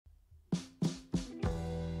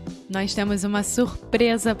nós temos uma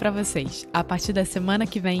surpresa para vocês. A partir da semana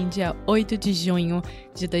que vem, dia 8 de junho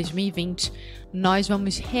de 2020, nós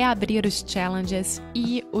vamos reabrir os challenges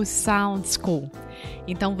e o Sound School.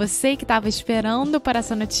 Então você que estava esperando por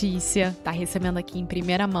essa notícia, está recebendo aqui em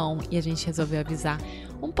primeira mão e a gente resolveu avisar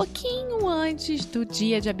um pouquinho antes do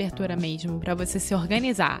dia de abertura mesmo, para você se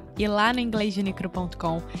organizar, ir lá no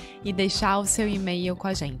inglesnuecrupodcast e deixar o seu e-mail com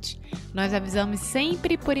a gente. Nós avisamos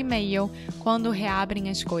sempre por e-mail quando reabrem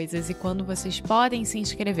as coisas e quando vocês podem se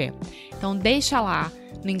inscrever. Então deixa lá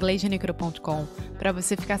no inglesnuecrupodcast para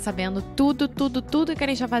você ficar sabendo tudo que a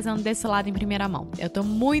gente está fazendo desse lado em primeira mão. Eu tô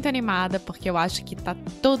muito animada porque eu acho que tá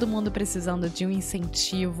todo mundo precisando de um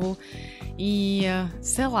incentivo e,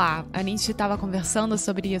 sei lá, a gente tava conversando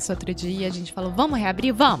sobre isso outro dia, a gente falou, vamos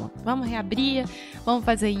reabrir? Vamos reabrir, vamos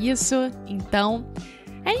fazer isso. Então,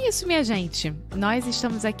 é isso, minha gente. Nós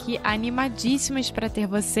estamos aqui animadíssimas para ter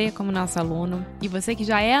você como nosso aluno. E você que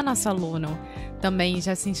já é nosso aluno, também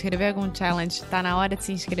já se inscreveu em algum challenge, tá na hora de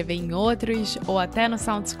se inscrever em outros, ou até no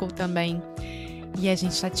Sound School também. E a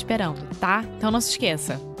gente tá te esperando, tá? Então não se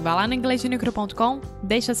esqueça, vai lá no inglesnuecrupodcast,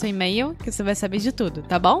 deixa seu e-mail, que você vai saber de tudo,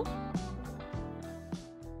 tá bom?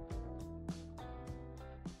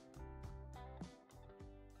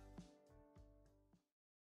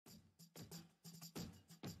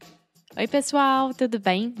 Oi pessoal, tudo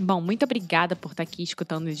bem? Bom, muito obrigada por estar aqui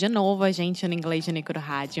escutando de novo a gente no Inglês de Necro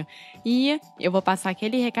Rádio. E eu vou passar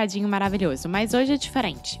aquele recadinho maravilhoso, mas hoje é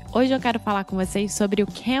diferente. Hoje eu quero falar com vocês sobre o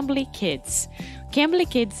Cambly Kids. O Cambly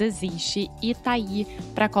Kids existe e tá aí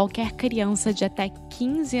para qualquer criança de até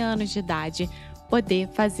 15 anos de idade poder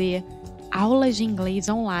fazer aulas de inglês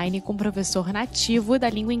online com professor nativo da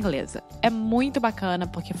língua inglesa. É muito bacana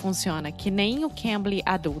porque funciona que nem o Cambly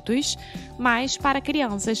Adultos, mas para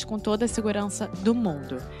crianças com toda a segurança do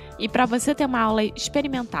mundo. E para você ter uma aula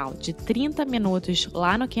experimental de 30 minutos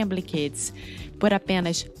lá no Cambly Kids, por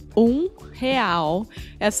apenas R$1,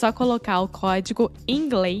 é só colocar o código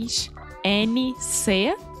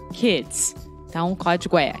inglesnuecrupodcast. Então o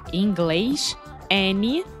código é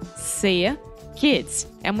inglesnuecrupodcast. Kids.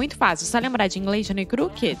 É muito fácil, só lembrar de Inglês no Cru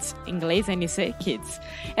Kids, Inglês NC Kids.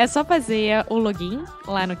 É só fazer o login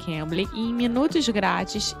lá no Cambly e em minutos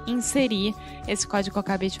grátis inserir esse código que eu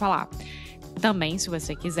acabei de falar. Também, se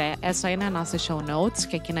você quiser, é só ir na nossa show notes,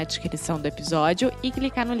 que é aqui na descrição do episódio, e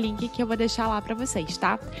clicar no link que eu vou deixar lá para vocês,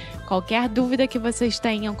 tá? Qualquer dúvida que vocês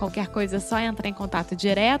tenham, qualquer coisa, é só entrar em contato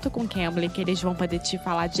direto com o Cambly, que eles vão poder te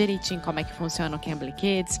falar direitinho como é que funciona o Cambly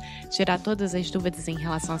Kids, tirar todas as dúvidas em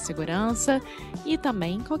relação à segurança, e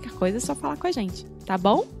também, qualquer coisa, é só falar com a gente, tá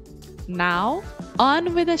bom? Now,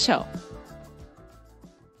 on with the show!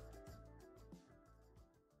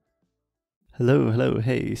 Hello,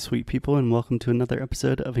 hey, sweet people, and welcome to another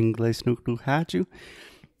episode of Inglês nuecrupodcast.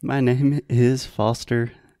 My name is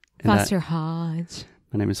Foster. Hodge.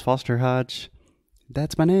 My name is Foster Hodge.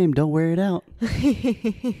 That's my name, don't wear it out. Do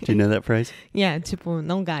you know that phrase? Yeah, tipo,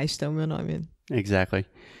 não gasta o meu nome. Exactly.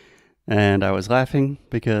 And I was laughing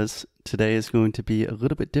because today is going to be a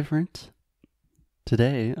little bit different.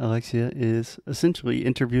 Today, Alexia is essentially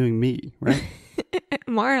interviewing me, right?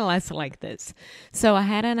 More or less like this. So I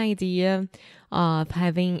had an idea of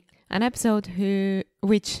having an episode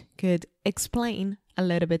which could explain a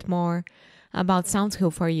little bit more about Sound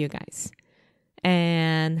School for you guys.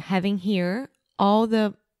 And having here all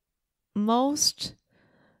the most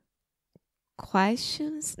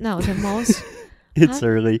questions. No, the most... It's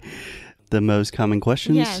early. The most common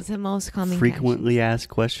questions. Yes, the most common frequently questions. asked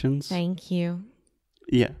questions. Thank you.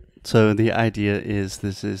 Yeah. So the idea is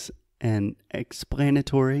this is an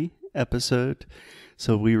explanatory episode.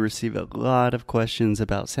 So we receive a lot of questions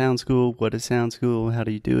about Sound School. What is Sound School? How do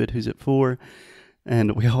you do it? Who's it for?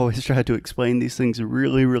 And we always try to explain these things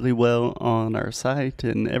really, really well on our site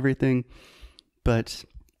and everything. But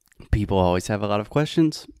people always have a lot of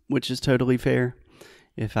questions, which is totally fair.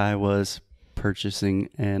 If I was purchasing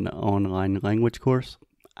an online language course,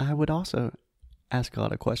 I would also ask a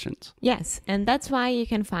lot of questions. Yes, and that's why you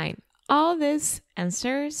can find all these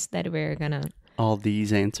answers that we're gonna... All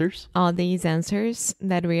these answers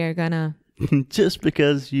that we are gonna... Just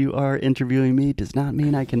because you are interviewing me does not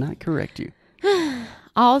mean I cannot correct you.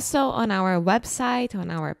 Also on our website,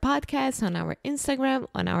 on our podcast, on our Instagram,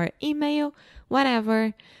 on our email,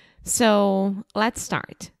 whatever. So let's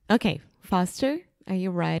start. Okay, Foster, are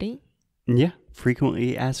you ready? Yeah,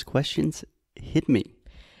 frequently asked questions. Hit me.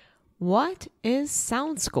 What is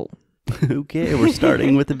Sound School? Okay, we're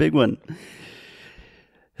starting with the big one.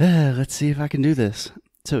 Let's see if I can do this.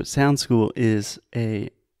 So Sound School is a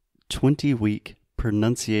 20-week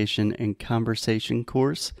pronunciation and conversation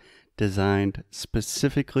course designed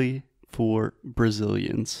specifically for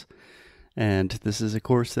Brazilians. And this is a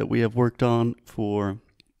course that we have worked on for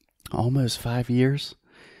almost 5 years,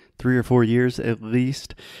 3 or 4 years at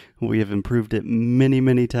least. We have improved it many,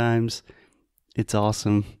 many times. It's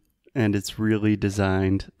awesome, and it's really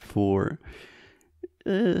designed for,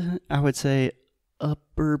 I would say,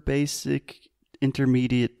 upper basic,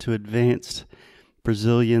 intermediate to advanced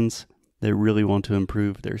Brazilians that really want to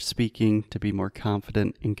improve their speaking, to be more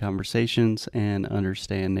confident in conversations and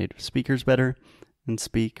understand native speakers better and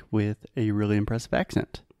speak with a really impressive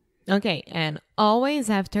accent. Okay, and always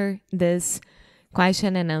after this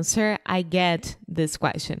question and answer, I get this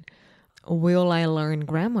question. Will I learn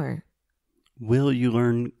grammar? Will you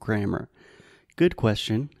learn grammar? Good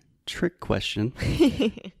question. Trick question.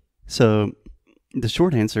 So the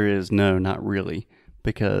short answer is no, not really,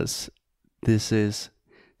 because this is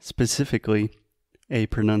specifically a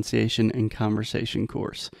pronunciation and conversation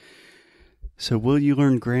course. So will you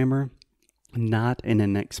learn grammar? Not in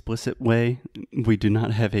an explicit way. We do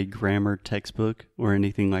not have a grammar textbook or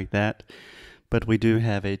anything like that, but we do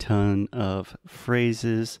have a ton of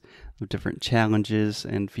phrases, of different challenges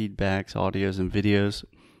and feedbacks, audios and videos.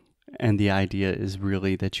 And the idea is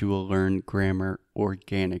really that you will learn grammar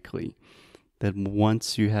organically. That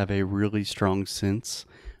once you have a really strong sense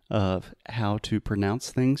of how to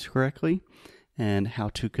pronounce things correctly and how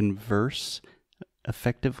to converse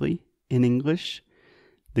effectively in English,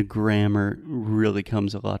 the grammar really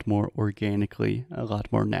comes a lot more organically, a lot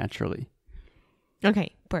more naturally.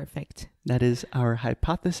 Okay, perfect. That is our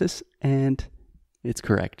hypothesis, and it's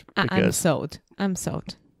correct. I'm sold.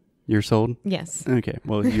 You're sold? Yes. Okay,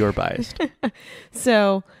 well, you're biased.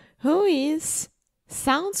 So, who is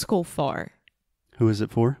Sound School for? Who is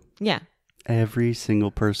it for? Yeah. Every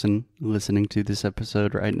single person listening to this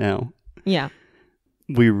episode right now. Yeah.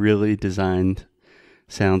 We really designed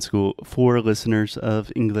Sound School for listeners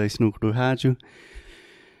of Inglês no Rádio.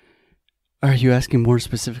 Are you asking more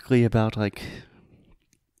specifically about, like,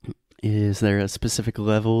 is there a specific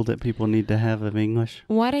level that people need to have of English?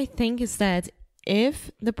 What I think is that if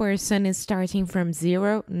the person is starting from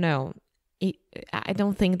zero, I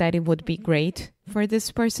don't think that it would be great for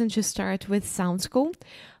this person to start with Sound School.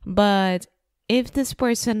 But if this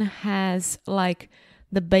person has, like,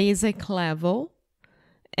 the basic level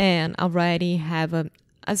and already have a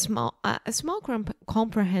small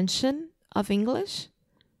comprehension of English.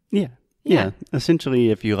 Yeah. Essentially,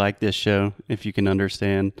 if you like this show, if you can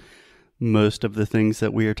understand most of the things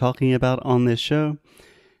that we are talking about on this show,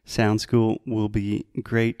 Sound School will be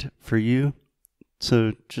great for you.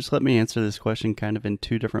 So just let me answer this question kind of in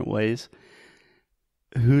two different ways.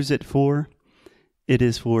 Who's it for? It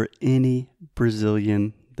is for any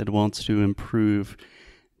Brazilian that wants to improve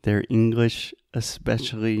their English,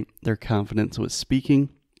 especially their confidence with speaking.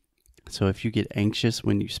 So if you get anxious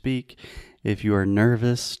when you speak, if you are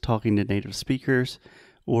nervous talking to native speakers,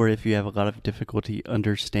 or if you have a lot of difficulty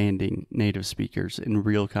understanding native speakers in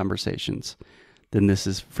real conversations, then this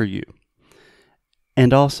is for you.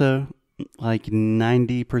 And also, like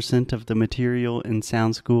 90% of the material in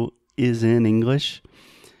Sound School is in English.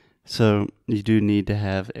 So you do need to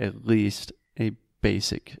have at least a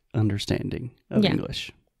basic understanding of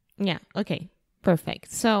English. Yeah, okay,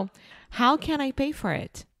 perfect. So how can I pay for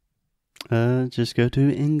it? Just go to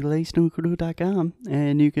inglesnuecrupodcast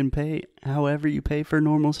and you can pay however you pay for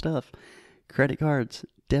normal stuff. Credit cards,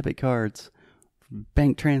 debit cards,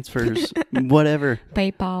 bank transfers, whatever.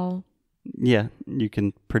 PayPal. Yeah, you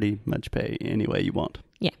can pretty much pay any way you want.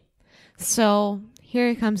 Yeah. So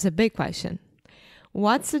here comes a big question.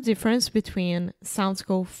 What's the difference between Sound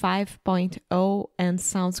School 5.0 and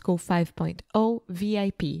Sound School 5.0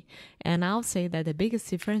 VIP? And I'll say that the biggest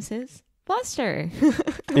difference is faster.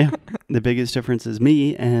 Yeah, the biggest difference is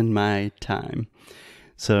me and my time.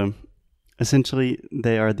 So essentially,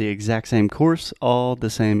 they are the exact same course, all the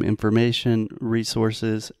same information,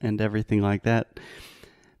 resources, and everything like that.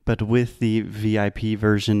 But with the VIP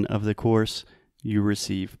version of the course, you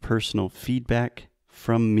receive personal feedback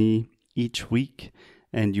from me each week,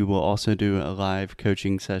 and you will also do a live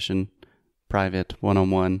coaching session, private,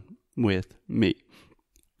 one-on-one with me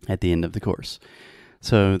at the end of the course.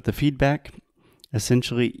 So the feedback,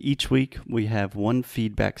 essentially each week we have one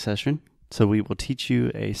feedback session. So we will teach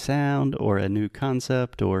you a sound or a new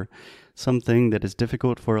concept or something that is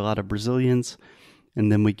difficult for a lot of Brazilians,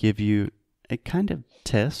 and then we give you a kind of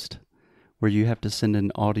test where you have to send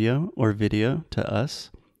an audio or video to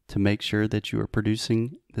us to make sure that you are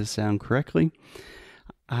producing the sound correctly.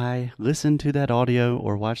 I listen to that audio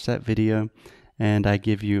or watch that video, and I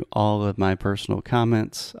give you all of my personal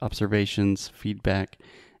comments, observations, feedback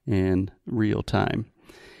in real time.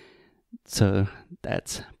 So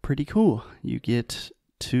that's pretty pretty cool. You get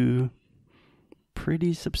 2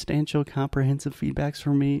 pretty substantial comprehensive feedbacks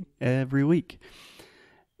from me every week.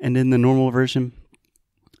 And in the normal version,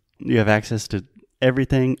 you have access to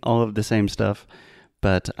everything, all of the same stuff,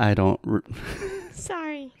 but I don't...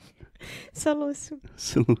 Sorry. Soluço.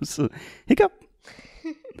 Hiccup.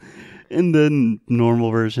 In the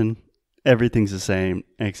normal version, everything's the same,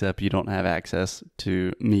 except you don't have access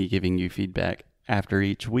to me giving you feedback after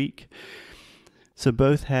each week. So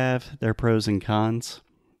both have their pros and cons.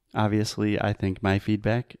 Obviously, I think my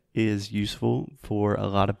feedback is useful for a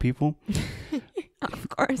lot of people. Of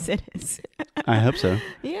course it is. I hope so.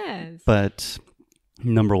 Yes. But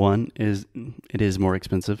number one is it is more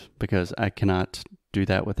expensive because I cannot do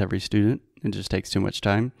that with every student. It just takes too much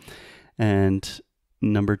time. And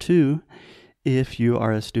number 2, if you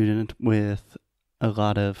are a student with a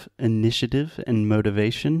lot of initiative and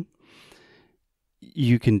motivation,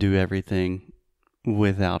 you can do everything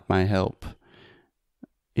without my help.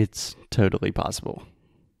 It's totally possible.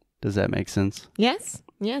 Does that make sense? Yes.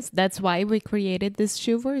 That's why we created these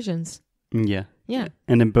 2 versions. Yeah. Yeah.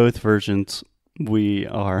 And in both versions, we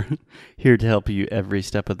are here to help you every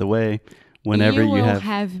step of the way. Whenever you will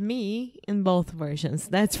have me in both versions,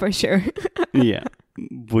 that's for sure. Yeah.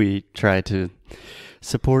 We try to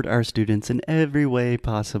support our students in every way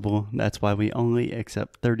possible. That's why we only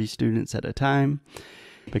accept 30 students at a time,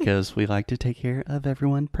 because we like to take care of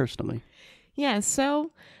everyone personally. Yeah,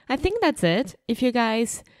 so I think that's it. If you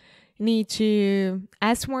guys need to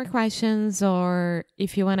ask more questions, or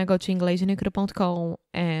if you want to go to inglesnuecrupodcast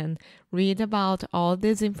and read about all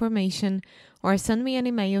this information, or send me an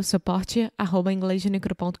email,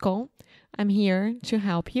 support@inglesnuecrupodcast. I'm here to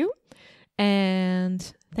help you. And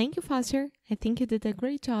thank you, Foster. I think you did a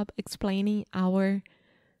great job explaining our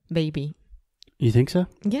baby. You think so?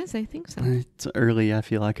 Yes, I think so. It's early. I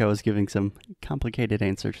feel like I was giving some complicated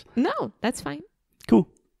answers. No, that's fine. Cool.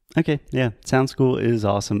 Okay. Yeah. Sound School is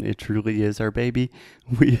awesome. It truly is our baby.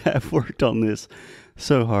 We have worked on this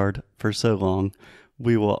so hard for so long.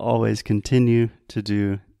 We will always continue to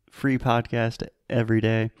do free podcast every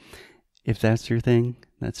day. If that's your thing,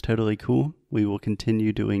 that's totally cool. We will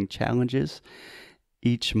continue doing challenges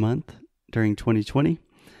each month during 2020.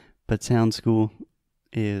 But Sound School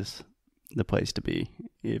is the place to be.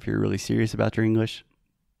 If you're really serious about your English,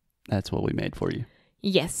 that's what we made for you.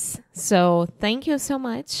 Yes. So thank you so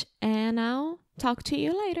much. And I'll talk to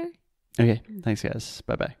you later. Okay. Thanks, guys.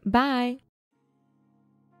 Bye-bye. Bye.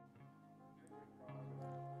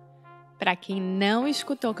 Para quem não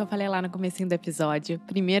escutou o que eu falei lá no comecinho do episódio,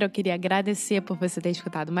 primeiro eu queria agradecer por você ter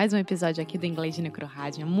escutado mais um episódio aqui do Inglês de Necro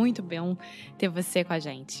Rádio. É muito bom ter você com a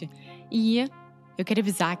gente. E eu queria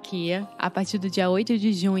avisar que a partir do dia 8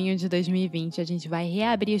 de junho de 2020 a gente vai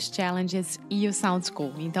reabrir os challenges e o Sound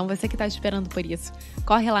School. Então você que está esperando por isso,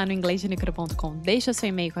 corre lá no inglesnuecrupodcast, deixa seu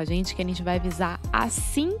e-mail com a gente que a gente vai avisar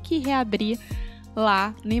assim que reabrir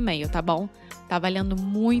lá no e-mail, tá bom? Tá valendo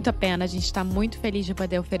muito a pena, a gente está muito feliz de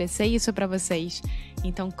poder oferecer isso para vocês.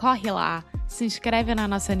 Então corre lá, se inscreve na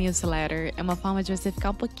nossa newsletter, é uma forma de você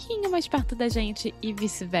ficar um pouquinho mais perto da gente e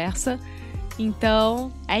vice-versa.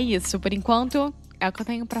 Então é isso, por enquanto é o que eu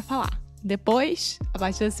tenho para falar. Depois, a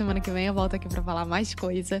partir da semana que vem eu volto aqui para falar mais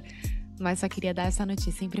coisa, mas só queria dar essa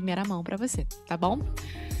notícia em primeira mão para você, tá bom?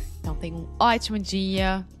 Então tenha um ótimo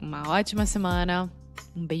dia, uma ótima semana,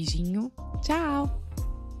 um beijinho, tchau!